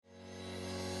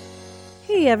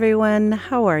Hey everyone,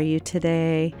 how are you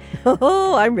today?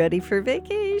 Oh, I'm ready for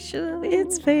vacation.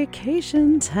 It's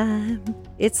vacation time.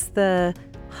 It's the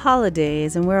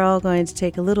holidays, and we're all going to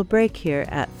take a little break here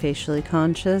at Facially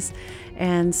Conscious.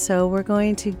 And so we're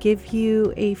going to give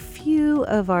you a few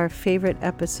of our favorite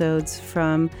episodes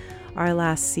from our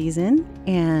last season,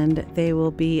 and they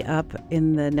will be up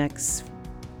in the next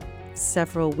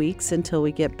several weeks until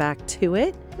we get back to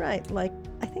it. Right,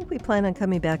 I think we plan on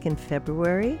coming back in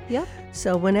February. Yep.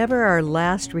 So whenever our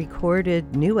last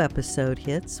recorded new episode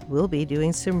hits, we'll be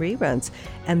doing some reruns.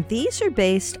 And these are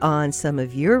based on some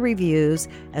of your reviews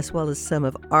as well as some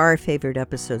of our favorite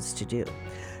episodes to do.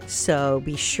 So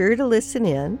be sure to listen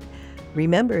in.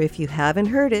 Remember, if you haven't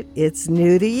heard it, it's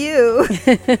new to you.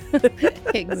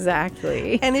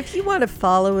 Exactly. And if you want to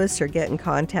follow us or get in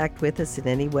contact with us in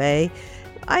any way,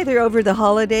 either over the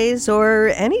holidays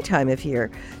or any time of year,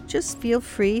 just feel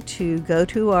free to go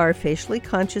to our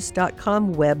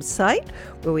faciallyconscious.com website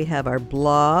where we have our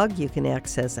blog. You can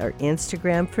access our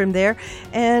Instagram from there,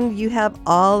 and you have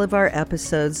all of our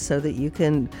episodes so that you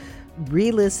can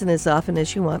re-listen as often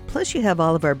as you want. Plus, you have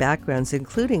all of our backgrounds,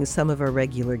 including some of our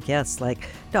regular guests like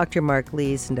Dr. Mark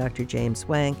Lees and Dr. James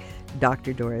Wang,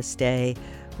 Dr. Doris Day.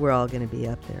 We're all going to be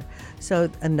up there. So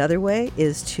another way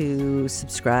is to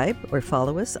subscribe or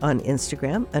follow us on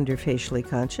Instagram under Facially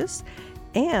Conscious.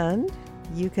 And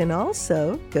you can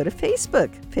also go to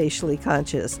Facebook, Facially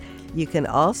Conscious. You can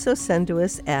also send to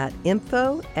us at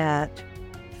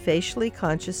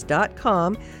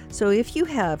info@faciallyconscious.com. So if you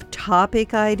have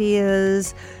topic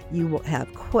ideas, you will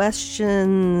have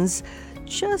questions,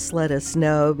 just let us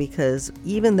know, because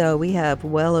even though we have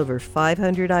well over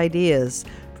 500 ideas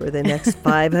for the next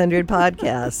 500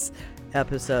 podcasts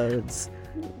episodes,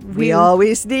 we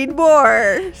always need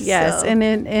more. Yes, so. and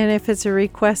if it's a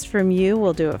request from you,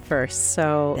 we'll do it first.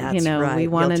 So, That's we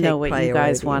right. want to You'll know what take you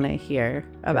guys priority. want to hear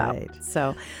about. Right.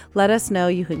 So let us know.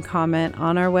 You can comment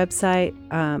on our website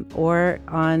or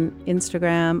on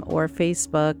Instagram or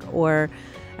Facebook or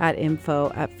at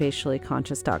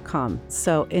info@faciallyconscious.com.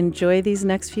 So enjoy these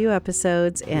next few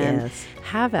episodes and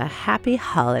have a happy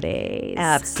holidays.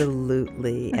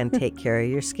 Absolutely. And take care of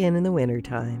your skin in the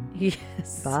wintertime.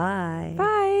 Yes. Bye.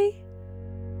 Bye.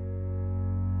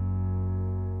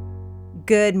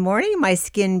 Good morning, my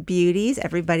skin beauties.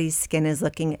 Everybody's skin is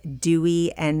looking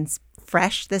dewy and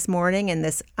fresh this morning in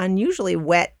this unusually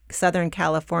wet Southern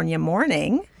California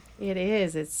morning. It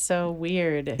is. It's so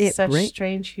weird. It's such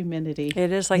strange humidity.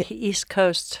 It is like East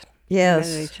Coast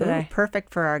humidity Yes. today.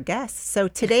 Perfect for our guests. So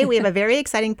today we have a very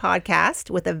exciting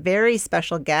podcast with a very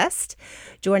special guest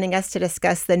joining us to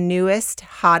discuss the newest,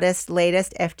 hottest,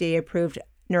 latest FDA-approved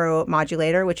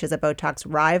neuromodulator, which is a Botox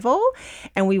rival.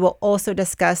 And we will also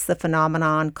discuss the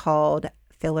phenomenon called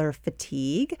filler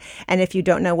fatigue. And if you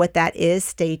don't know what that is,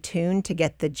 stay tuned to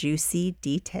get the juicy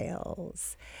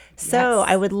details. So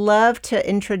I would love to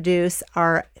introduce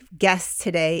our guest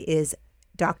today is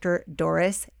Dr.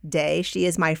 Doris Day. She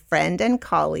is my friend and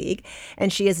colleague,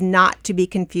 and she is not to be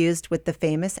confused with the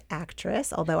famous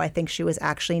actress, although I think she was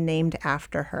actually named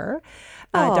after her.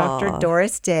 Dr.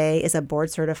 Doris Day is a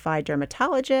board-certified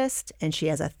dermatologist, and she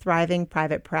has a thriving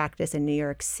private practice in New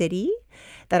York City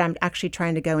that I'm actually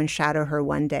trying to go and shadow her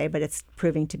one day, but it's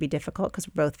proving to be difficult because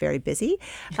we're both very busy.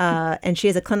 And she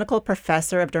is a clinical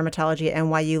professor of dermatology at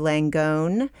NYU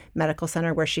Langone Medical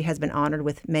Center, where she has been honored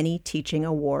with many teaching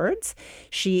awards.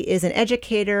 She is an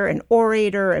educator, an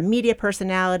orator, a media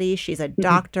personality. She's a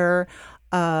doctor,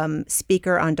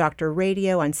 speaker on Dr.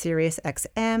 Radio on Sirius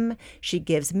XM. She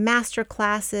gives master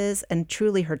classes, and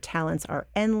truly her talents are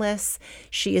endless.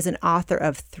 She is an author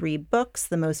of 3 books.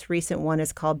 The most recent one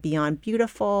is called Beyond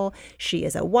Beautiful. She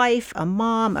is a wife, a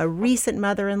mom, a recent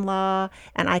mother-in-law,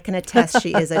 and I can attest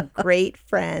she is a great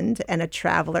friend and a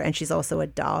traveler, and she's also a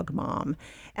dog mom.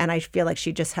 And I feel like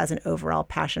she just has an overall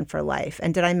passion for life.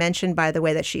 And did I mention, by the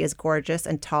way, that she is gorgeous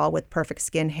and tall with perfect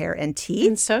skin, hair, and teeth?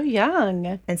 And so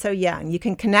young. And so young. You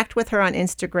can connect with her on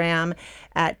Instagram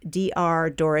at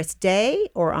Dr. Doris Day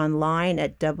or online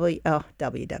at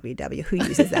www. Who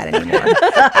uses that anymore?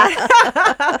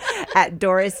 At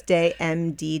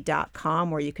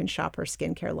DorisDayMD.com, where you can shop her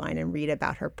skincare line and read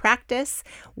about her practice.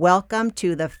 Welcome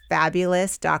to the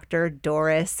fabulous Dr.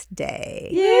 Doris Day.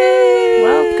 Yay!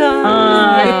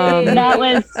 Welcome. That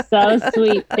was so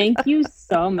sweet. Thank you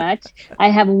so much.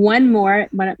 I have one more.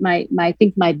 One of I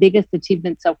think my biggest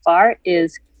achievement so far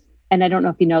is, and I don't know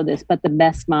if you know this, but the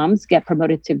best moms get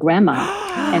promoted to grandma.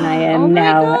 And I am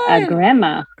now a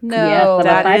grandma. No, yes,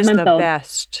 That is the 5-month-old.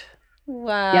 best.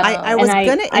 Wow. Yep. I was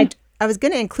And I was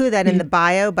going to include that in the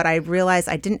bio, but I realized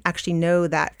I didn't actually know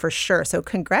that for sure. So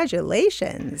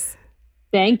congratulations.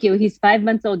 Thank you. He's 5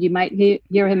 months old. You might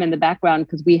hear him in the background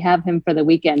because we have him for the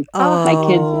weekend. Oh. My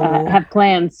kids have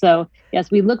plans. So yes,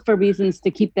 we look for reasons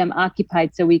to keep them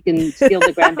occupied so we can steal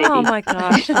the grandbaby. Oh my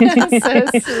gosh.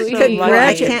 That's so sweet.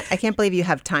 I can't believe you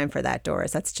have time for that,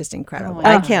 Doris. That's just incredible.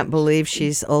 I can't believe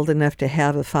she's old enough to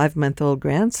have a 5-month-old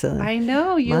grandson. I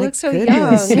know. You My look so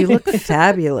goodness, young. You look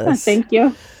fabulous. Thank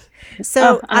you.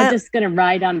 So I'm just going to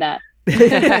ride on that.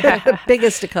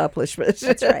 Biggest accomplishment.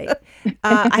 That's right.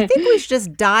 I think we should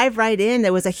just dive right in.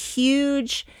 There was a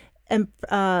huge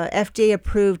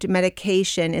FDA-approved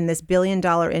medication in this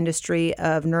billion-dollar industry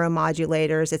of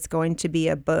neuromodulators. It's going to be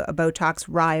a Botox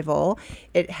rival.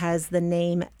 It has the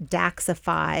name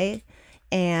Daxxify.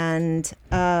 And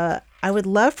I would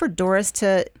love for Doris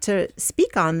to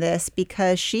speak on this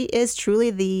because she is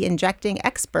truly the injecting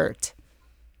expert.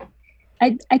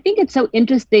 I think it's so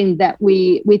interesting that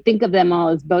we think of them all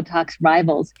as Botox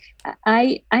rivals.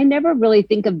 I never really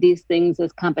think of these things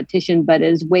as competition, but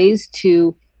as ways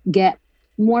to get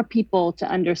more people to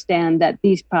understand that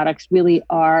these products really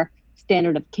are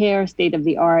standard of care, state of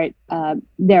the art.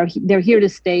 They're here to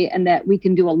stay, and that we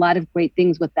can do a lot of great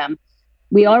things with them.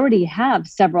 We already have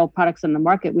several products on the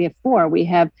market. We have 4. We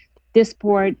have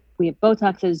Dysport, we have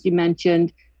Botox, as you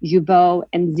mentioned, Jeuveau,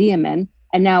 and Xeomin.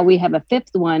 And now we have a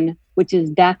 5th one, which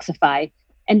is Daxxify.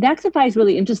 And Daxxify is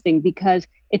really interesting because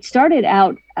it started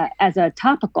out as a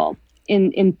topical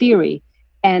in theory.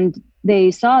 And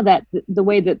they saw that the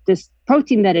way that this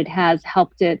protein that it has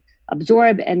helped it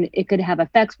absorb, and it could have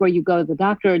effects where you go to the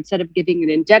doctor, instead of giving an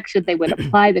injection, they would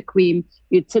apply the cream,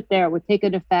 you'd sit there, it would take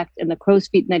an effect, and the crow's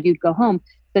feet, and then you'd go home.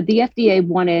 That the FDA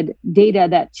wanted data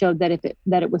that showed that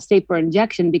it was safe for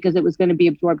injection because it was going to be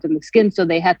absorbed in the skin. So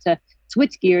they had to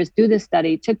switch gears, do this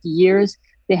study. It took years.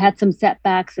 They had some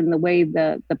setbacks in the way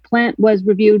the plant was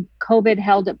reviewed. COVID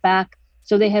held it back.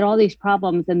 So they had all these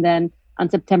problems. And then on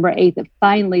September 8th, it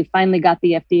finally got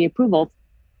the FDA approval.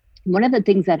 One of the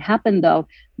things that happened, though,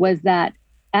 was that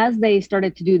as they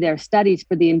started to do their studies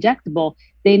for the injectable,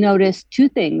 they noticed 2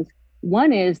 things.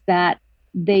 One is that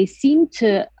they seem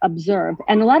to observe,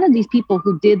 and a lot of these people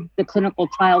who did the clinical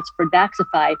trials for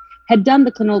Daxxify had done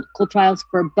the clinical trials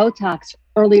for Botox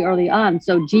early on.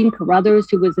 So Jean Carruthers,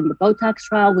 who was in the Botox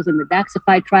trial, was in the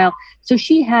Daxxify trial. So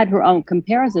she had her own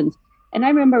comparisons. And I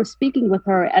remember speaking with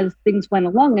her as things went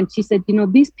along, and she said,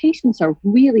 these patients are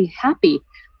really happy.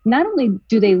 Not only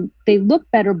do they look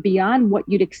better beyond what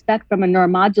you'd expect from a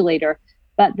neuromodulator,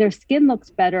 but their skin looks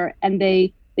better, and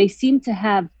they seem to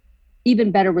have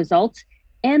even better results,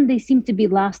 and they seem to be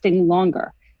lasting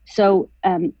longer. So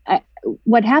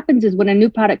what happens is when a new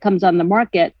product comes on the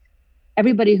market,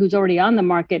 everybody who's already on the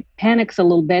market panics a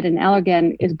little bit, and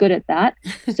Allergan is good at that.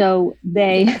 So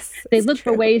they look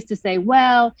for ways to say,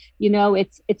 well,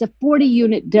 it's a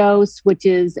 40-unit dose,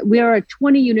 we're a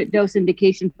 20-unit dose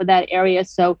indication for that area.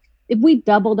 So if we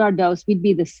doubled our dose, we'd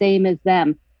be the same as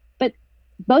them. But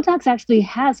Botox actually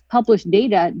has published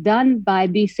data done by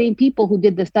these same people who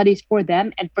did the studies for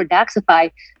them and for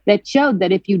Daxxify that showed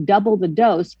that if you double the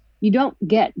dose, you don't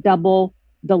get double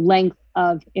the length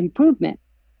of improvement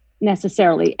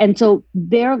necessarily. And so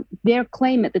their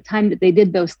claim at the time that they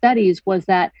did those studies was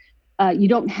that you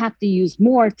don't have to use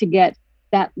more to get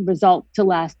that result to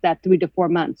last that 3 to 4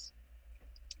 months.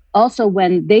 Also,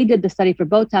 when they did the study for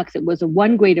Botox, it was a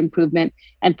 1-grade improvement.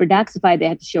 And for Daxxify, they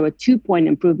had to show a 2-point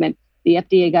improvement. The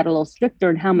FDA got a little stricter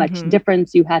in how much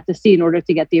difference you had to see in order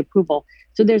to get the approval.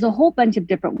 So there's a whole bunch of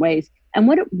different ways. And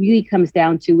what it really comes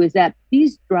down to is that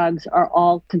these drugs are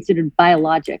all considered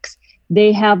biologics.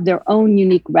 They have their own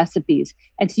unique recipes.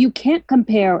 And so you can't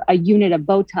compare a unit of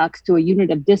Botox to a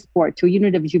unit of Dysport to a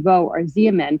unit of Jeuveau or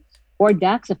Xeomin or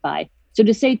Daxxify. So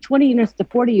to say 20 units to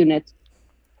 40 units,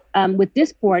 with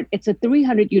Dysport, it's a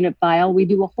 300-unit vial. We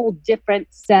do a whole different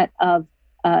set of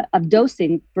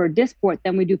dosing for Dysport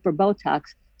than we do for Botox.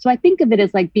 So I think of it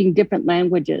as like being different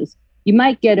languages. You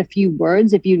might get a few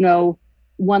words if you know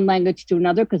one language to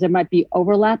another, because there might be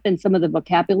overlap in some of the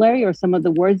vocabulary or some of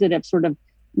the words that have sort of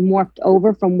morphed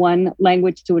over from one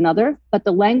language to another, but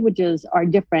the languages are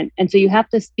different. And so you have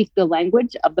to speak the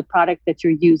language of the product that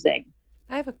you're using.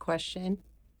 I have a question.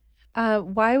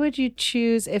 Why would you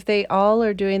choose, if they all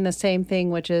are doing the same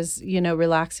thing, which is,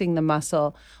 relaxing the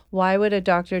muscle, why would a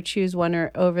doctor choose one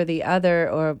or over the other?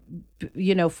 Or,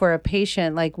 for a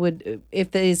patient, like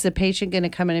is the patient going to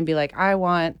come in and be like, I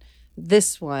want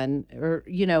this one? Or,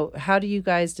 how do you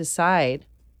guys decide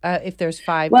if there's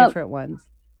 5 different ones?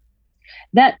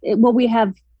 We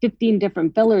have 15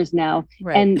 different fillers now.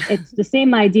 Right. And it's the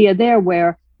same idea there,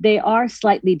 where they are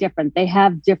slightly different. They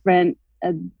have different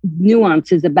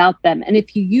nuances about them. And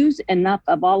if you use enough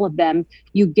of all of them,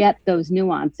 you get those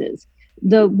nuances.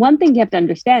 the one thing you have to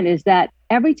understand is that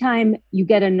every time you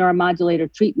get a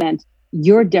neuromodulator treatment,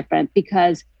 you're different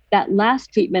because that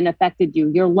last treatment affected you.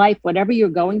 Your life, whatever you're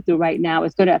going through right now,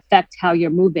 is going to affect how you're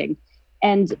moving.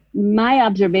 And my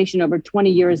observation over 20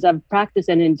 years of practice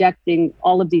and injecting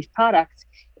all of these products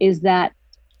is that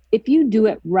if you do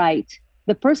it right,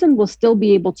 the person will still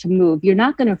be able to move. You're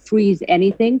not going to freeze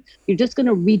anything. You're just going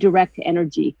to redirect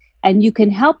energy, and you can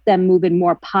help them move in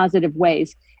more positive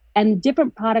ways. And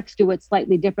different products do it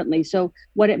slightly differently. So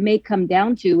what it may come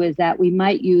down to is that we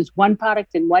might use one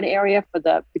product in one area for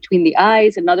the between the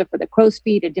eyes, another for the crow's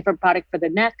feet, a different product for the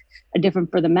neck, a different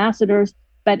for the masseters.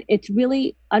 But it's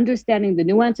really understanding the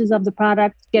nuances of the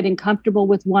product, getting comfortable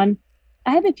with one.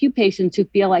 I have a few patients who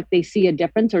feel like they see a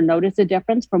difference or notice a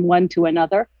difference from one to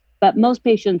another, but most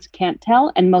patients can't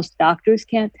tell, and most doctors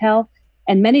can't tell.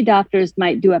 And many doctors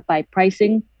might do it by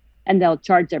pricing, and they'll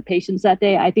charge their patients that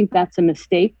day. I think that's a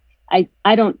mistake.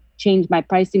 I don't change my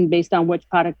pricing based on which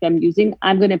product I'm using.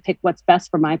 I'm going to pick what's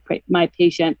best for my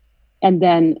patient, and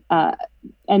then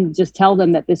and just tell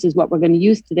them that this is what we're going to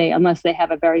use today, unless they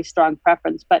have a very strong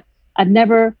preference. But I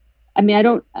don't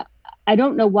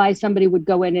know why somebody would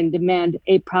go in and demand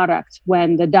a product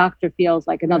when the doctor feels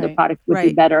like another product would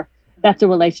be better. That's a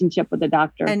relationship with the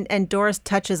doctor. And Doris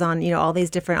touches on, all these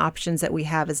different options that we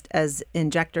have as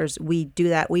injectors. We do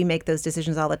that. We make those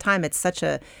decisions all the time. It's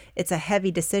a heavy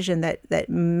decision that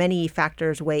many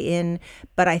factors weigh in.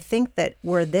 But I think that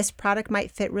where this product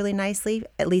might fit really nicely,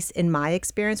 at least in my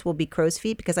experience, will be crow's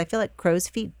feet, because I feel like crow's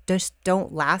feet just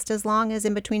don't last as long as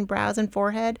in between brows and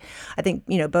forehead. I think,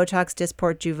 Botox,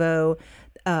 Dysport, Jeuveau,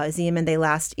 Xeomin, they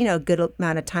last, a good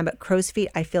amount of time. But crow's feet,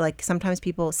 I feel like sometimes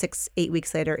people 6-8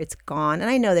 weeks later, it's gone.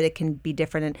 And I know that it can be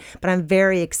different, but I'm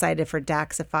very excited for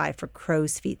Daxxify for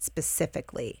crow's feet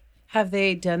specifically. Have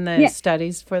they done the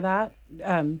studies for that?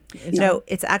 No,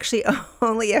 it's actually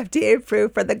only FDA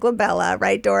approved for the glabella,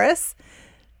 right, Doris?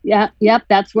 Yep.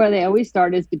 That's where they always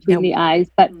start, is between the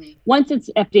eyes. But once it's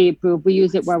FDA approved, we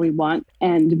use it where we want.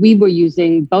 And we were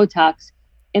using Botox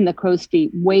in the crow's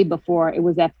feet way before it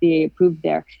was FDA approved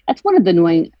there. That's one of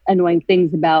the annoying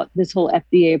things about this whole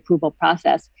FDA approval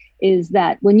process, is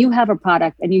that when you have a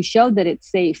product and you show that it's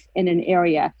safe in an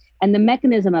area and the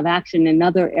mechanism of action in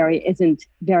another area isn't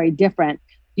very different,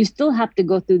 you still have to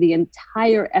go through the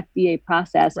entire FDA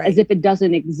process as if it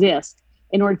doesn't exist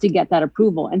in order to get that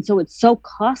approval. And so it's so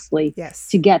costly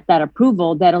to get that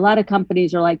approval that a lot of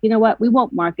companies are like, you know what, we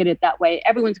won't market it that way.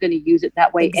 Everyone's going to use it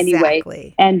that way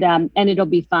anyway. And it'll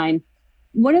be fine.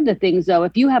 One of the things, though,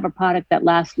 if you have a product that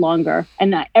lasts longer,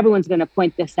 and everyone's going to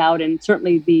point this out, and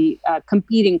certainly the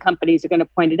competing companies are going to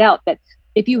point it out, that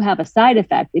if you have a side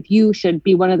effect, if you should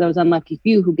be one of those unlucky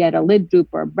few who get a lid droop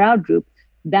or a brow droop,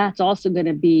 that's also going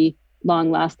to be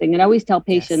long lasting. And I always tell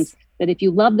patients that if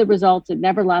you love the results, it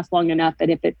never lasts long enough.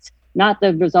 And if it's not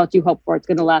the result you hope for, it's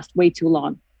going to last way too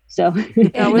long. So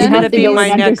that was going to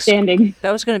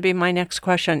be my next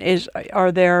question.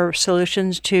 Are there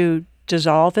solutions to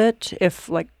dissolve it if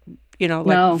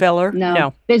filler?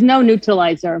 No. There's no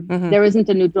neutralizer. Mm-hmm. There isn't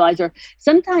a neutralizer.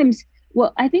 Sometimes,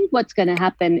 I think what's going to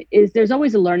happen is there's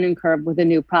always a learning curve with a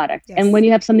new product. Yes. And when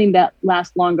you have something that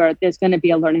lasts longer, there's going to be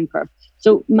a learning curve.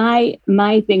 So my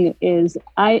thing is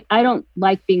I don't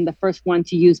like being the first one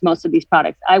to use most of these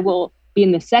products. I will be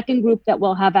in the second group that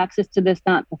will have access to this,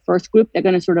 not the first group. They're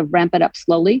going to sort of ramp it up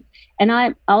slowly. And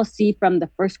I'll see from the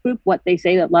first group what they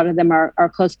say. That a lot of them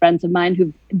are close friends of mine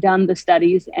who've done the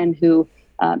studies and who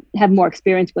have more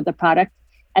experience with the product.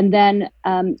 And then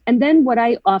what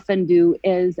I often do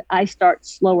is I start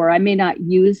slower. I may not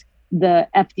use the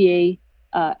FDA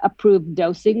approved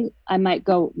dosing. I might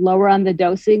go lower on the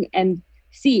dosing and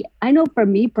see. I know for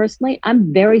me personally,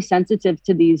 I'm very sensitive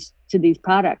to these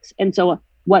products. And so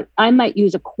what I might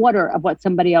use a quarter of what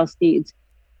somebody else needs.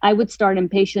 I would start in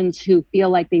patients who feel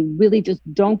like they really just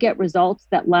don't get results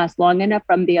that last long enough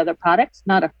from the other products,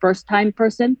 not a first time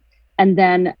person. And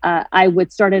then I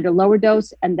would start at a lower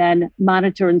dose and then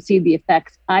monitor and see the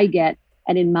effects I get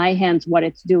and in my hands what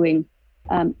it's doing.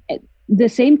 The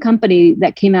same company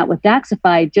that came out with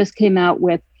Daxxify just came out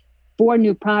with 4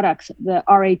 new products, the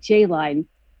RHA line.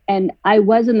 And I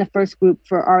was in the first group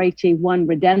for RHA1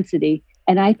 Redensity.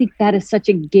 And I think that is such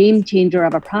a game changer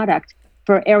of a product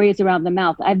for areas around the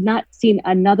mouth. I've not seen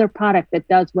another product that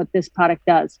does what this product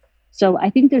does. So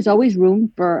I think there's always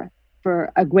room for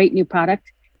a great new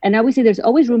product. And I always say there's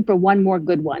always room for one more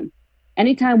good one.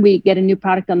 Anytime we get a new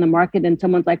product on the market and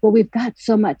someone's like, well, we've got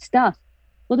so much stuff.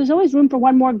 Well, there's always room for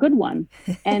one more good one.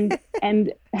 And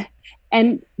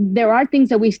there are things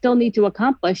that we still need to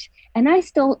accomplish. And I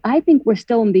think we're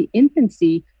still in the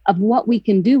infancy of what we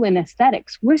can do in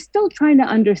aesthetics. We're still trying to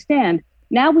understand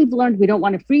Now we've learned we don't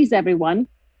want to freeze everyone.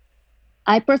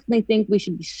 I personally think we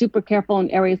should be super careful in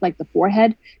areas like the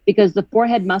forehead, because the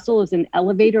forehead muscle is an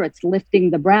elevator. It's lifting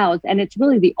the brows, and it's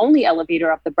really the only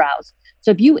elevator of the brows.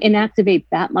 So if you inactivate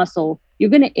that muscle,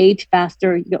 you're going to age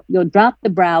faster. You'll drop the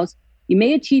brows. You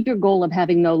may achieve your goal of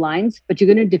having no lines, but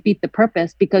you're going to defeat the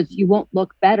purpose because you won't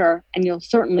look better, and you'll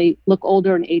certainly look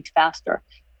older and age faster.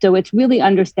 So it's really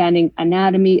understanding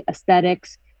anatomy,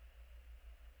 aesthetics,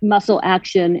 muscle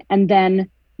action, and then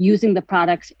using the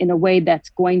products in a way that's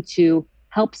going to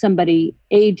help somebody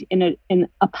age in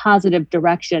a positive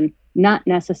direction, not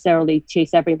necessarily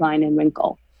chase every line and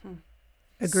wrinkle.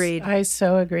 Agreed. I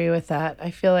so agree with that. I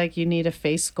feel like you need a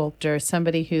face sculptor,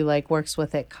 somebody who like works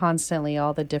with it constantly,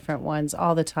 all the different ones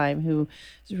all the time, who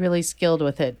is really skilled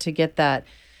with it to get that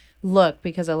look,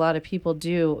 because a lot of people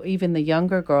do, even the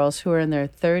younger girls who are in their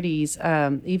 30s,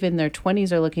 even their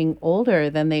 20s, are looking older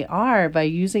than they are by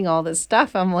using all this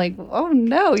stuff. I'm like, oh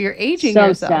no, you're aging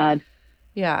yourself. So sad.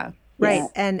 Yeah. Right.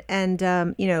 Yeah.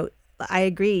 And you know, I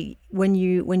agree. When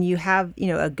you have, you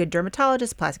know, a good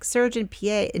dermatologist, plastic surgeon,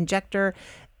 PA, injector,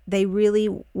 they really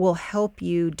will help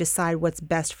you decide what's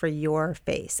best for your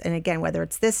face. And again, whether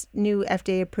it's this new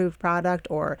FDA approved product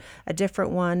or a different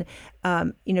one,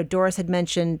 you know, Doris had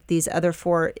mentioned these other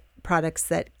 4 products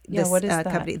that this what is that?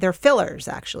 company, they're fillers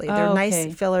actually. They're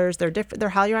nice fillers. They're different. They're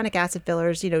hyaluronic acid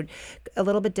fillers, you know, a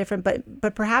little bit different, but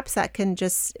perhaps that can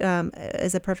just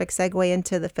is a perfect segue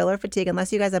into the filler fatigue,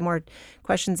 unless you guys have more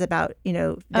questions about, you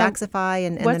know, Daxxify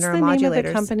and the neuromodulators. What's the name of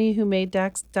the company who made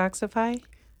Daxxify?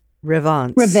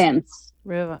 Revance. Revance.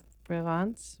 Revance?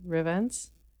 Revance.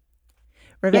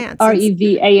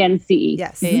 REVANCE.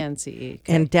 Yes. ANCE. Okay.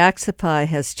 And Daxxify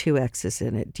has 2 X's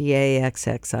in it,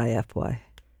 DAXXIFY.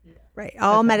 Right.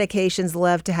 All medications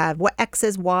love to have what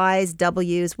X's, Y's,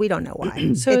 W's. We don't know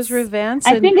why. So is Revance?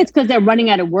 I think it's because they're running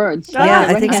out of words. Yeah,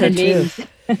 I think so too.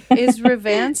 Is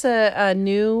Revance a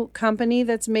new company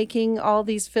that's making all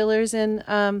these fillers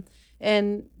and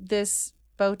this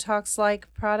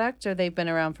Botox-like product, or they've been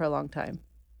around for a long time?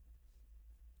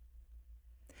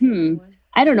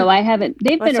 I don't know. I haven't.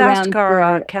 They've been around ask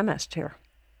our chemist here.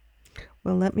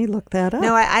 Well, let me look that up.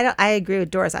 No, I agree with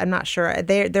Doris. I'm not sure.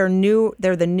 They're new.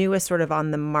 They're the newest sort of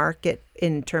on the market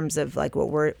in terms of like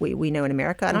what we know in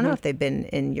America. I don't know if they've been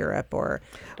in Europe or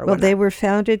well, they were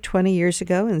founded 20 years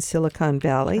ago in Silicon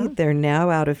Valley. They're now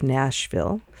out of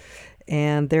Nashville,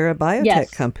 and they're a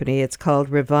biotech company. It's called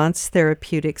Revance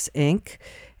Therapeutics, Inc.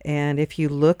 And if you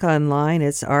look online,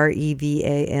 it's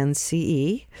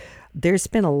REVANCE. There's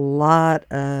been a lot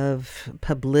of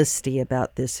publicity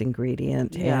about this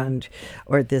ingredient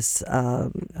or this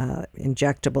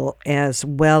injectable, as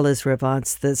well as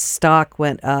Revance. The stock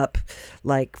went up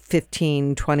like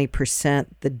 15-20%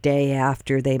 the day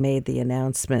after they made the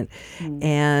announcement.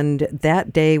 And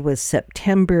that day was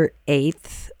September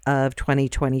 8th of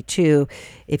 2022.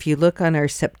 If you look on our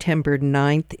September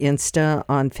 9th Insta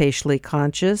on Facially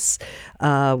Conscious,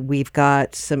 we've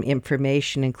got some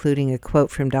information, including a quote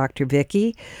from Dr.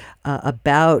 Vicky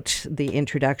about the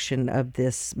introduction of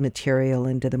this material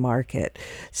into the market.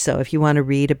 So if you want to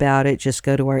read about it, just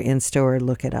go to our Insta or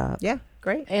look it up. Yeah,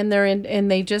 great. And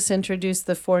they just introduced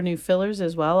the 4 new fillers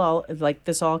as well. Like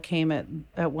this all came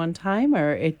at one time,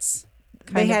 or it's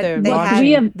they had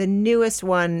the newest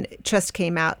one just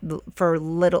came out for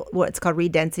what's called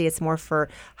Redensity. It's more for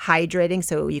hydrating,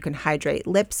 so you can hydrate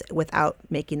lips without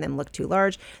making them look too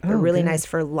large. They're really nice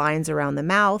for lines around the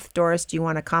mouth. Doris, do you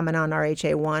want to comment on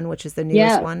RHA1, which is the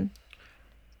newest one?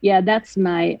 Yeah, that's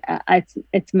my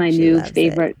it's my new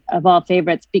favorite of all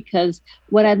favorites, because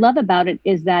what I love about it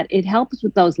is that it helps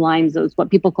with those lines, those what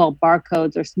people call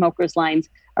barcodes or smoker's lines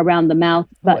around the mouth,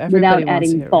 but without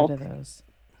adding bulk.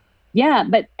 Yeah,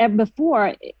 but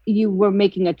before you were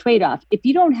making a trade-off. If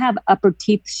you don't have upper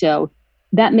teeth show,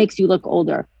 that makes you look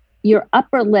older. Your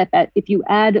upper lip, if you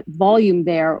add volume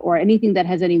there or anything that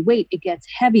has any weight, it gets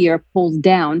heavier, pulls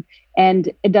down,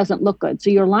 and it doesn't look good. So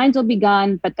your lines will be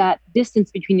gone, but that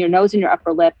distance between your nose and your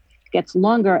upper lip gets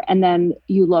longer, and then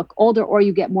you look older, or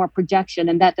you get more projection,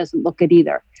 and that doesn't look good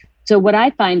either. So what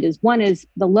I find is, one is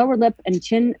the lower lip and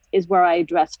chin is where I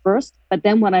address first, but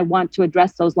then when I want to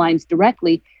address those lines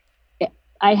directly,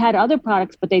 I had other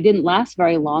products, but they didn't last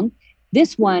very long.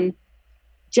 This one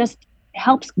just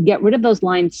helps get rid of those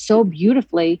lines so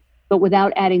beautifully, but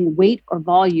without adding weight or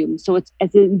volume. So it's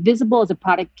as invisible as a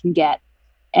product can get.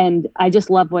 And I just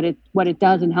love what it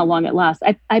does and how long it lasts.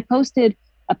 I posted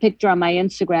a picture on my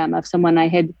Instagram of someone I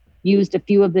had used a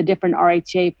few of the different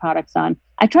RHA products on.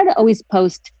 I try to always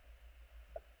post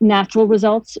natural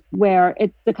results where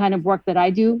it's the kind of work that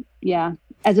I do. Yeah.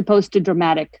 As opposed to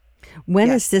dramatic. When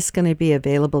is this going to be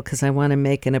available? Because I want to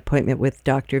make an appointment with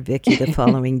Dr. Vicky the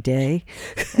following day.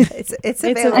 It's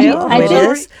available. It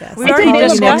is? Yes. We already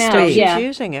discussed it. She's Yeah.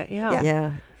 using it.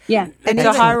 Yeah. And It's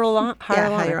a hyaluronic.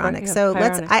 hyaluronic. So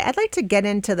I'd like to get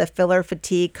into the filler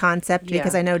fatigue concept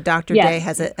because I know Dr. Day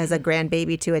has a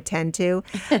grandbaby to attend to.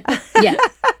 Yeah.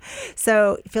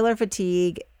 So filler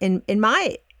fatigue, in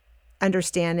my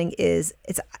understanding, is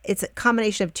it's a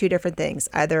combination of two different things.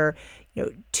 Either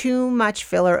too much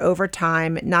filler over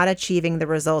time, not achieving the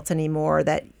results anymore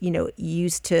that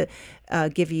used to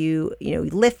give you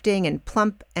lifting and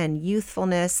plump and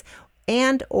youthfulness,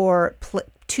 and or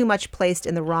too much placed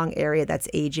in the wrong area that's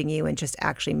aging you and just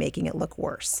actually making it look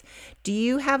worse. Do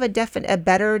you have a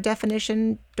better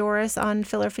definition, Doris, on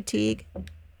filler fatigue?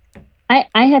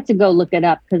 I had to go look it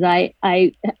up because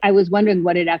I was wondering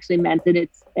what it actually meant. And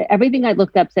it's everything I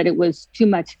looked up said it was too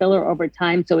much filler over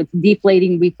time. So it's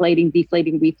deflating,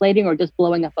 reflating, or just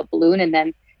blowing up a balloon and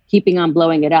then keeping on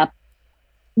blowing it up.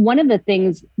 One of the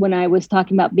things when I was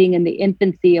talking about being in the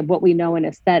infancy of what we know in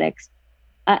aesthetics,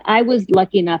 I was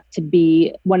lucky enough to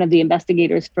be one of the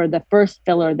investigators for the first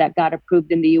filler that got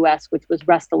approved in the US, which was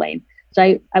Restylane.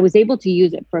 So I was able to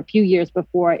use it for a few years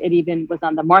before it even was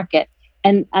on the market.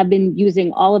 And I've been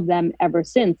using all of them ever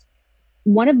since.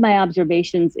 One of my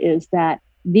observations is that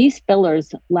these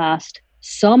fillers last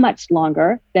so much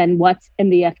longer than what's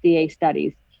in the FDA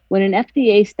studies. When an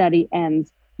FDA study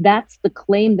ends, that's the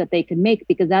claim that they can make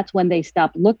because that's when they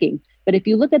stop looking. But if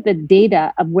you look at the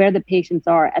data of where the patients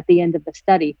are at the end of the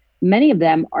study, many of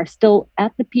them are still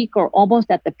at the peak or almost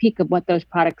at the peak of what those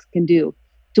products can do.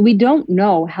 So we don't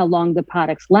know how long the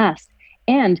products last.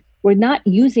 And we're not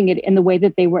using it in the way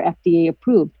that they were FDA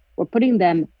approved. We're putting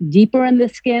them deeper in the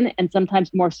skin and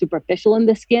sometimes more superficial in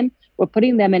the skin. We're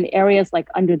putting them in areas like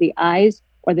under the eyes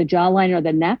or the jawline or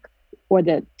the neck or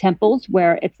the temples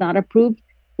where it's not approved.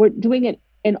 We're doing it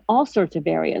in all sorts of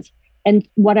areas. And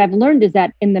what I've learned is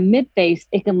that in the mid-face,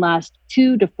 it can last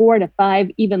 2 to 4 to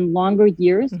 5, even longer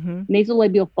years. Mm-hmm.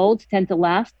 Nasolabial folds tend to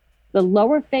last. The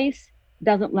lower face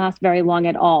doesn't last very long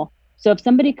at all. So if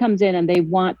somebody comes in and they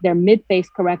want their mid-face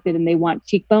corrected and they want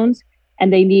cheekbones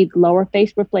and they need lower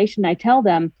face reflation, I tell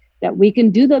them that we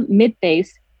can do the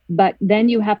mid-face, but then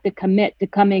you have to commit to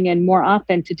coming in more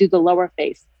often to do the lower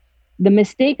face. The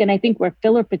mistake, and I think where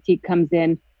filler fatigue comes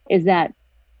in, is that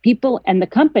people and the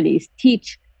companies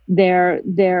teach their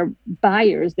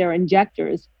buyers, their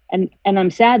injectors, and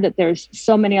I'm sad that there's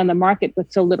so many on the market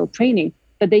with so little training,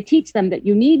 but they teach them that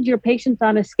you need your patients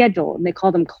on a schedule, and they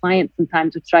call them clients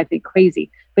sometimes, which drives me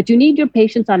crazy. But you need your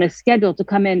patients on a schedule to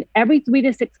come in every 3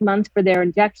 to 6 months for their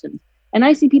injections. And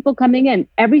I see people coming in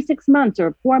every 6 months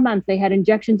or 4 months. They had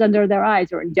injections under their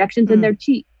eyes or injections in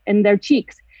their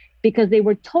cheeks because they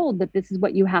were told that this is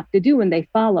what you have to do, and they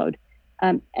followed.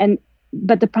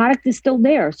 But the product is still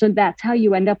there. So that's how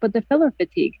you end up with the filler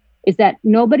fatigue, is that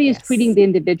nobody is treating the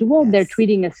individual. They're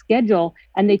treating a schedule,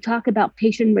 and they talk about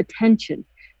patient retention.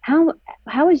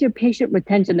 How is your patient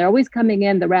retention? They're always coming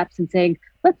in, the reps, and saying,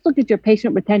 let's look at your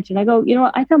patient retention. I go,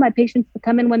 I tell my patients to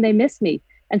come in when they miss me.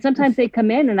 And sometimes they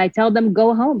come in and I tell them,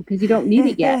 go home because you don't need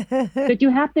it yet. But you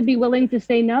have to be willing to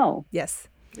say no. Yes.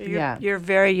 You're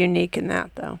very unique in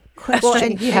that, though.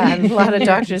 Question. A lot of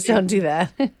doctors don't do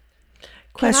that.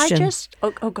 Question. Can I just...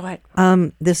 Oh, go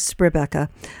ahead. This is Rebecca.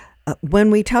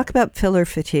 When we talk about filler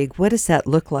fatigue, what does that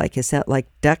look like? Is that like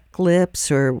duck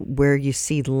lips or where you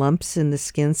see lumps in the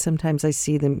skin? Sometimes I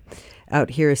see them out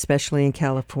here, especially in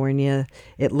California.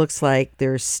 It looks like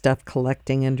there's stuff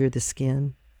collecting under the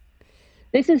skin.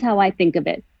 This is how I think of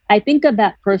it. I think of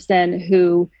that person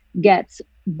who gets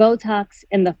Botox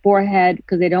in the forehead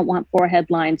because they don't want forehead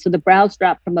lines. So the brows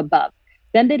drop from above.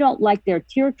 Then they don't like their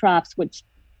tear troughs, which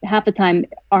half the time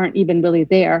aren't even really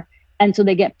there. And so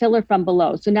they get filler from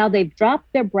below. So now they've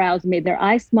dropped their brows, made their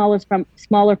eyes smaller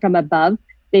from above.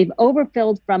 They've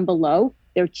overfilled from below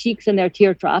their cheeks and their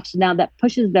tear troughs. So now that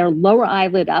pushes their lower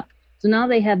eyelid up. So now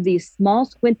they have these small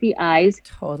squinty eyes,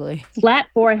 totally flat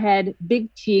forehead,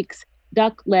 big cheeks,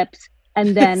 duck lips,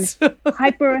 and then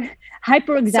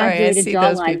hyper exaggerated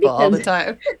jawline. Those people all the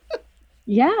time.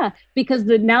 Yeah, because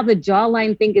now the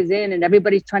jawline thing is in, and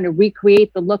everybody's trying to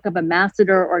recreate the look of a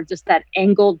masseter or just that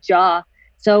angled jaw.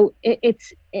 So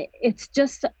it's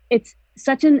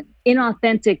such an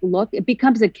inauthentic look. It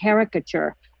becomes a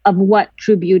caricature of what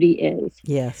true beauty is.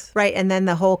 Yes. Right. And then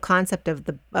the whole concept of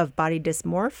body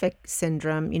dysmorphic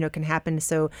syndrome, can happen.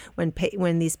 So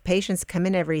when these patients come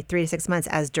in every 3 to 6 months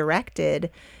as directed,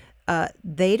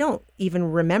 they don't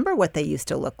even remember what they used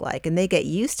to look like, and they get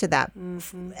used to that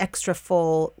extra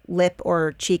full lip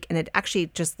or cheek, and it actually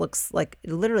just looks like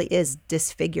it literally is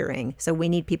disfiguring. So we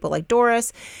need people like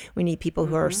Doris. We need people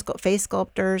who are face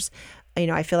sculptors.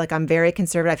 I feel like I'm very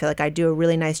conservative. I feel like I do a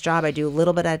really nice job. I do a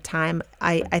little bit at a time.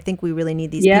 I think we really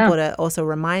need these people to also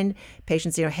remind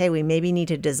patients, hey, we maybe need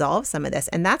to dissolve some of this.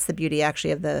 And that's the beauty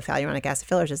actually of the hyaluronic acid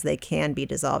fillers, is they can be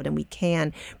dissolved and we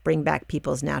can bring back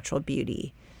people's natural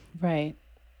beauty. Right.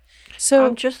 So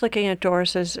I'm just looking at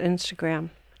Doris's Instagram.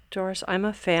 Doris, I'm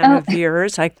a fan of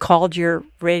yours. I called your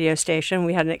radio station.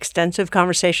 We had an extensive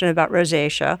conversation about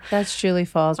rosacea. That's Julie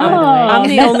Falls, by the way. I'm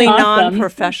the only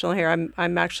non-professional here.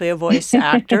 I'm actually a voice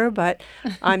actor, but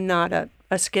I'm not a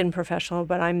skin professional.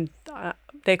 But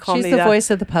they call me She's the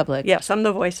voice of the public. Yes, I'm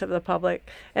the voice of the public.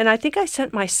 And I think I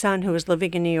sent my son, who was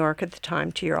living in New York at the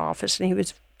time, to your office, and he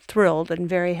was thrilled and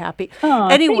very happy. Oh,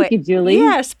 anyway, thank you, Julie.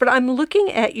 Yes, but I'm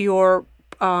looking at your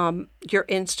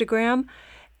Instagram.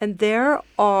 And there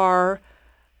are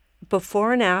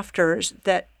before and afters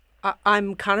that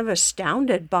I'm kind of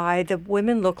astounded by. The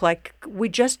women look like, we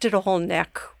just did a whole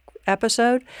neck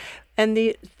episode, and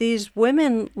these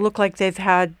women look like they've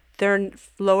had their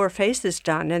lower faces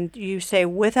done. And you say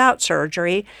without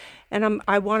surgery. And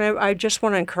I just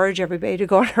want to encourage everybody to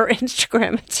go on her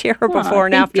Instagram and see her before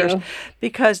and afters,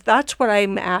 because that's what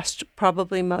I'm asked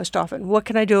probably most often. What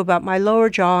can I do about my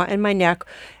lower jaw and my neck?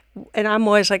 And I'm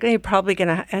always like, you're probably going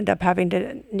to end up having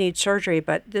to need surgery,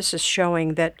 but this is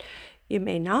showing that you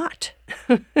may not.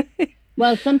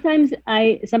 Well, sometimes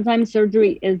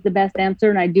surgery is the best answer,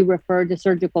 and I do refer to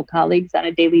surgical colleagues on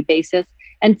a daily basis.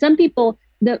 And some people,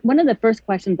 one of the first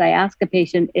questions I ask a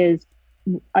patient is,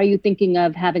 are you thinking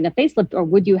of having a facelift, or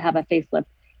would you have a facelift?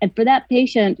 And for that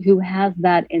patient who has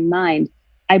that in mind,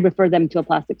 I refer them to a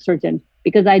plastic surgeon,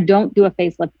 because I don't do a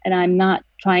facelift and I'm not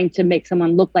trying to make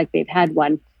someone look like they've had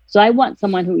one. So I want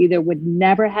someone who either would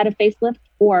never had a facelift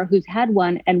or who's had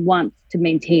one and wants to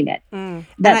maintain it.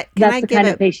 That's the kind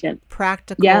of patient.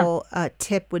 Practical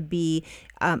tip would be,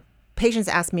 patients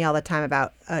ask me all the time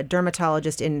about a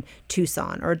dermatologist in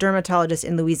Tucson or a dermatologist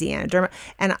in Louisiana.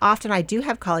 And often I do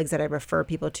have colleagues that I refer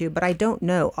people to, but I don't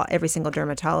know every single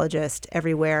dermatologist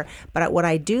everywhere. But what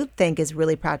I do think is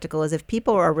really practical is if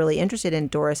people are really interested in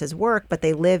Doris's work, but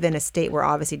they live in a state where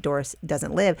obviously Doris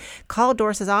doesn't live, call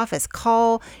Doris's office,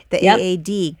 call the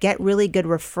AAD, get really good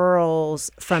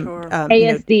referrals from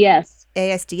ASDS.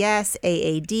 ASDS,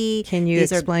 AAD. Can you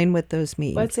explain what those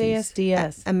mean? What's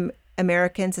ASDS?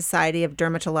 American Society of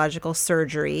Dermatological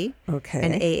Surgery. Okay.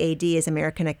 And AAD is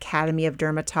American Academy of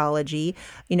Dermatology.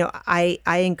 I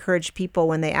encourage people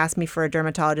when they ask me for a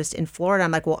dermatologist in Florida,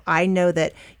 I'm like, well, I know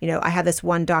that, I have this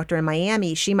one doctor in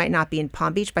Miami. She might not be in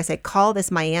Palm Beach, but I say, call this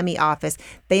Miami office.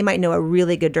 They might know a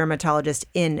really good dermatologist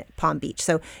in Palm Beach.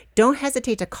 So don't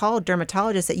hesitate to call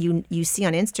dermatologists that you see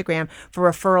on Instagram for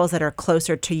referrals that are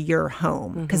closer to your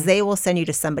home, because they will send you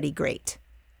to somebody great.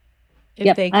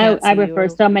 I refer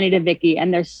so many to Vicki,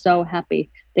 and they're so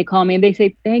happy. They call me and they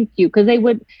say thank you, because they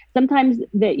would sometimes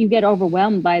that you get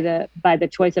overwhelmed by the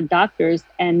choice of doctors,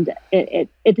 and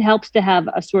it helps to have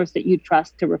a source that you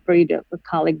trust to refer you to a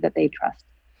colleague that they trust.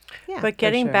 Yeah, but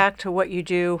getting back to what you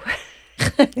do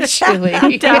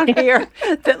down here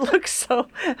that looks so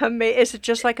amazing, is it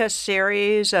just like a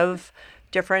series of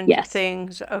different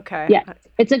things? Okay. Yeah,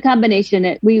 it's a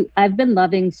combination. I've been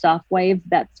loving SoftWave.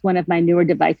 That's one of my newer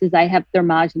devices. I have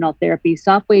thermogenol therapy.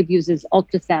 SoftWave uses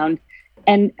ultrasound.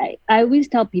 And I always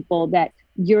tell people that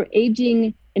you're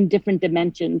aging in different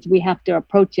dimensions. We have to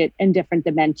approach it in different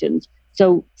dimensions.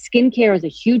 So skincare is a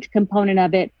huge component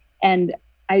of it. And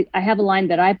I have a line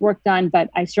that I've worked on, but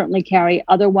I certainly carry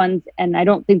other ones. And I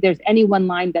don't think there's any one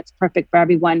line that's perfect for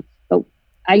everyone. But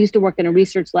I used to work in a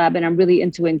research lab, and I'm really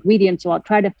into ingredients. So I'll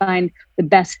try to find the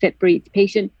best fit for each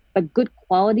patient. But good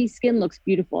quality skin looks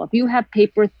beautiful. If you have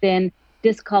paper thin,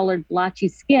 discolored, blotchy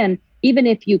skin, even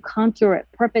if you contour it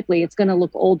perfectly, it's going to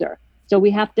look older. So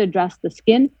we have to address the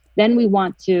skin. Then we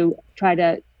want to try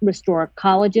to restore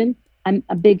collagen. I'm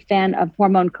a big fan of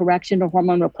hormone correction or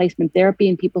hormone replacement therapy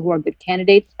in people who are good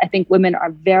candidates. I think women are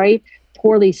very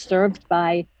poorly served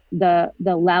by the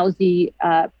lousy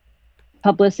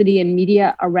publicity and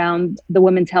media around the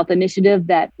Women's Health Initiative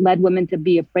that led women to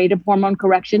be afraid of hormone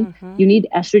correction. You need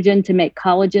estrogen to make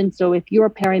collagen. So if you're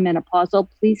perimenopausal,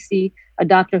 please see a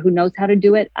doctor who knows how to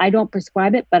do it. I don't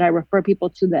prescribe it, but I refer people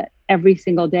to that every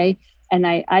single day. And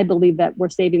I believe that we're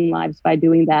saving lives by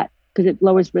doing that, because it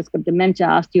lowers risk of dementia,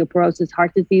 osteoporosis,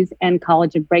 heart disease, and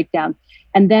collagen breakdown.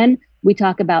 And then we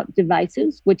talk about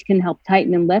devices, which can help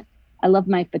tighten and lift. I love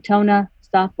my Fotona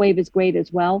Soft Wave is great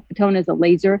as well. Fotona is a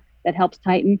laser that helps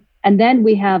tighten. And then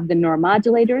we have the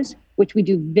neuromodulators, which we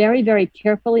do very, very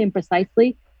carefully and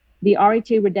precisely. The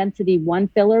RHA Redensity 1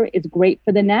 filler is great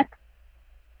for the neck.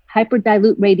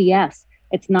 Hyperdilute Radiesse.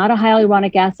 It's not a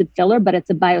hyaluronic acid filler, but it's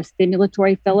a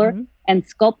biostimulatory filler. Mm-hmm. And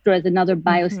Sculptra is another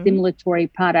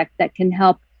biostimulatory product that can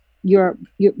help your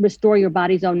restore your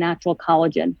body's own natural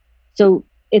collagen. So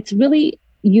it's really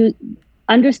you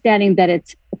understanding that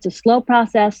it's a slow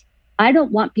process. I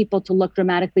don't want people to look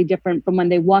dramatically different from when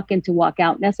they walk in to walk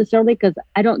out necessarily, because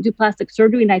I don't do plastic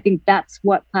surgery. And I think that's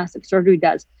what plastic surgery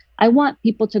does. I want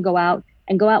people to go out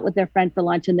with their friend for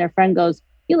lunch and their friend goes,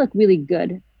 "You look really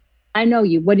good. I know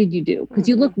you. What did you do? Because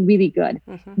you look really good,"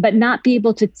 but not be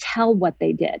able to tell what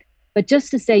they did, but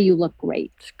just to say you look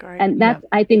great. And that's,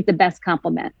 I think, the best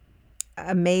compliment.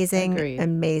 Amazing, Agreed.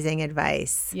 Amazing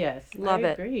advice. Yes, Love I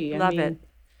it. agree. Love it.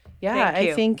 Yeah, Thank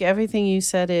you. I think everything you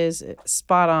said is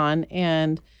spot on.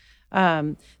 And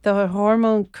the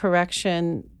hormone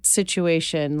correction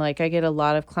situation, like I get a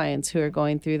lot of clients who are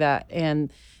going through that,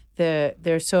 and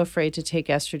they're so afraid to take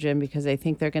estrogen because they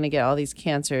think they're going to get all these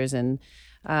cancers, and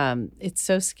it's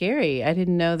so scary. I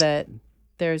didn't know that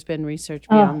there's been research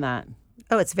beyond that.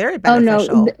 Oh, it's very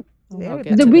beneficial. Oh, no.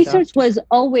 The research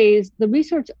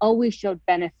always showed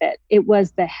benefit. It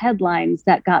was the headlines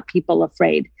that got people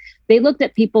afraid. They looked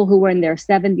at people who were in their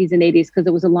 70s and 80s because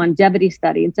it was a longevity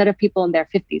study instead of people in their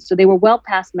 50s. So they were well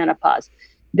past menopause.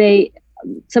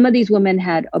 Some of these women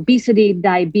had obesity,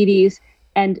 diabetes,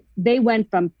 and they went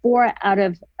from 4 out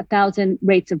of 1,000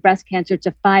 rates of breast cancer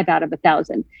to 5 out of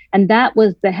 1,000. And that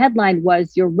was, the headline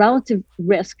was, your relative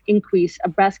risk increase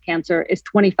of breast cancer is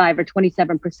 25 or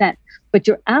 27%, but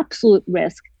your absolute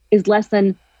risk is less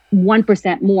than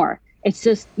 1% more. It's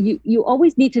just, you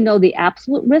always need to know the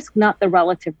absolute risk, not the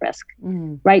relative risk,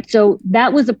 right? So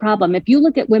that was a problem. If you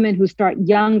look at women who start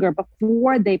younger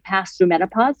before they pass through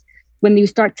menopause, when you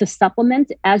start to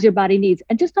supplement as your body needs,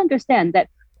 and just understand that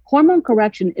hormone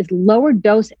correction is lower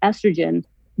dose estrogen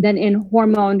than in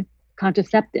hormone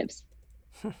contraceptives.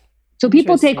 So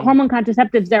people take hormone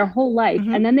contraceptives their whole life,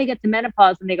 and then they get to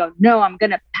menopause and they go, "No, I'm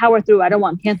going to power through. I don't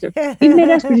want cancer." You've made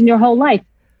estrogen your whole life.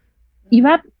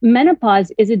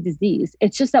 Menopause is a disease.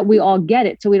 It's just that we all get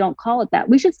it, so we don't call it that.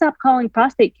 We should stop calling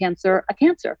prostate cancer a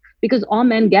cancer because all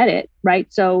men get it, right?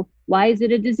 So why is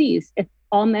it a disease? If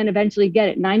all men eventually get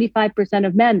it, 95%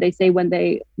 of men, they say when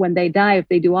they die, if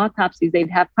they do autopsies, they'd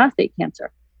have prostate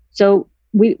cancer. So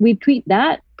we treat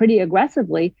that pretty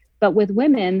aggressively, but with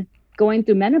women going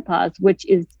through menopause, which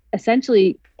is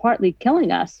essentially partly killing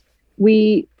us,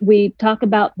 we talk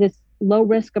about this low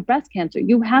risk of breast cancer.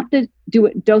 You have to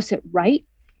dose it right.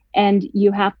 And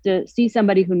you have to see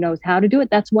somebody who knows how to do it.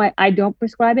 That's why I don't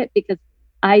prescribe it, because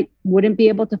I wouldn't be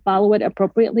able to follow it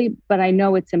appropriately, but I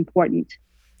know it's important.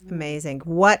 Amazing.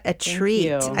 What a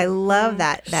treat. I love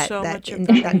that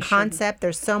concept.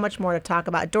 There's so much more to talk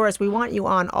about. Doris, we want you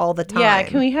on all the time. Yeah,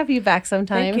 can we have you back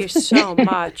sometime? Thank you so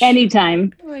much.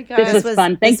 Anytime. Oh my God. This was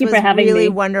fun. Thank you for having me. Really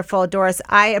wonderful, Doris.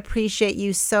 I appreciate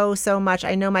you so much.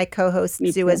 I know my co-hosts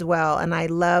do as well, and I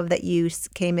love that you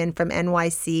came in from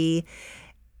NYC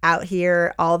out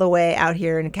here, all the way out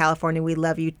here in California. We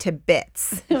love you to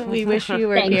bits. We wish you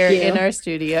were here in our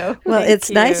studio. Well,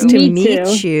 it's nice to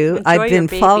meet you. I've been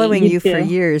following you for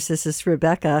years. This is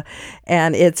Rebecca,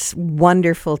 and it's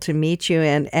wonderful to meet you.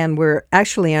 And we're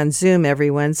actually on Zoom,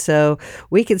 everyone, so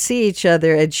we can see each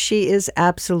other. And she is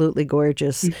absolutely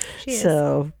gorgeous.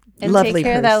 So and lovely. Take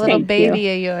care of that little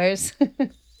baby of yours.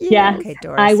 Yeah, okay,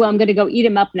 Doris. I will. I'm going to go eat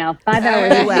him up now. 5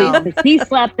 hours sleep. He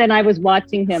slept and I was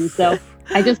watching him, so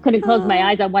I just couldn't close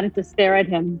my eyes. I wanted to stare at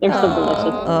him. They're so delicious.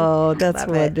 Oh, that's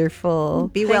wonderful.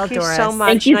 Be well, Doris. Thank you so much.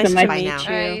 Thank you nice so much. to meet you.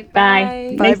 Right,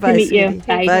 bye. Bye. Nice to meet you.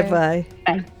 Bye. Bye.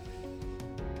 Bye.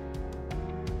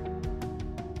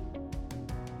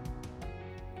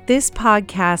 This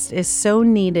podcast is so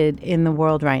needed in the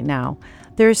world right now.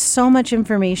 There's so much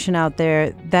information out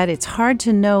there that it's hard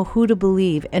to know who to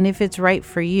believe and if it's right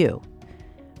for you.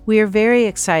 We are very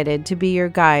excited to be your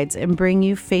guides and bring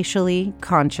you Facially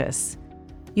Conscious.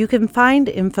 You can find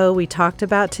info we talked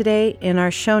about today in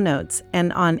our show notes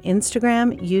and on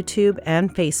Instagram, YouTube,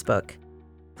 and Facebook.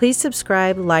 Please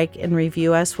subscribe, like, and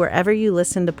review us wherever you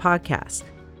listen to podcasts.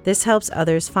 This helps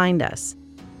others find us.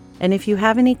 And if you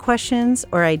have any questions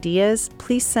or ideas,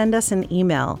 please send us an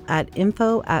email at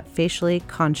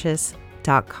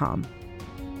info@faciallyconscious.com.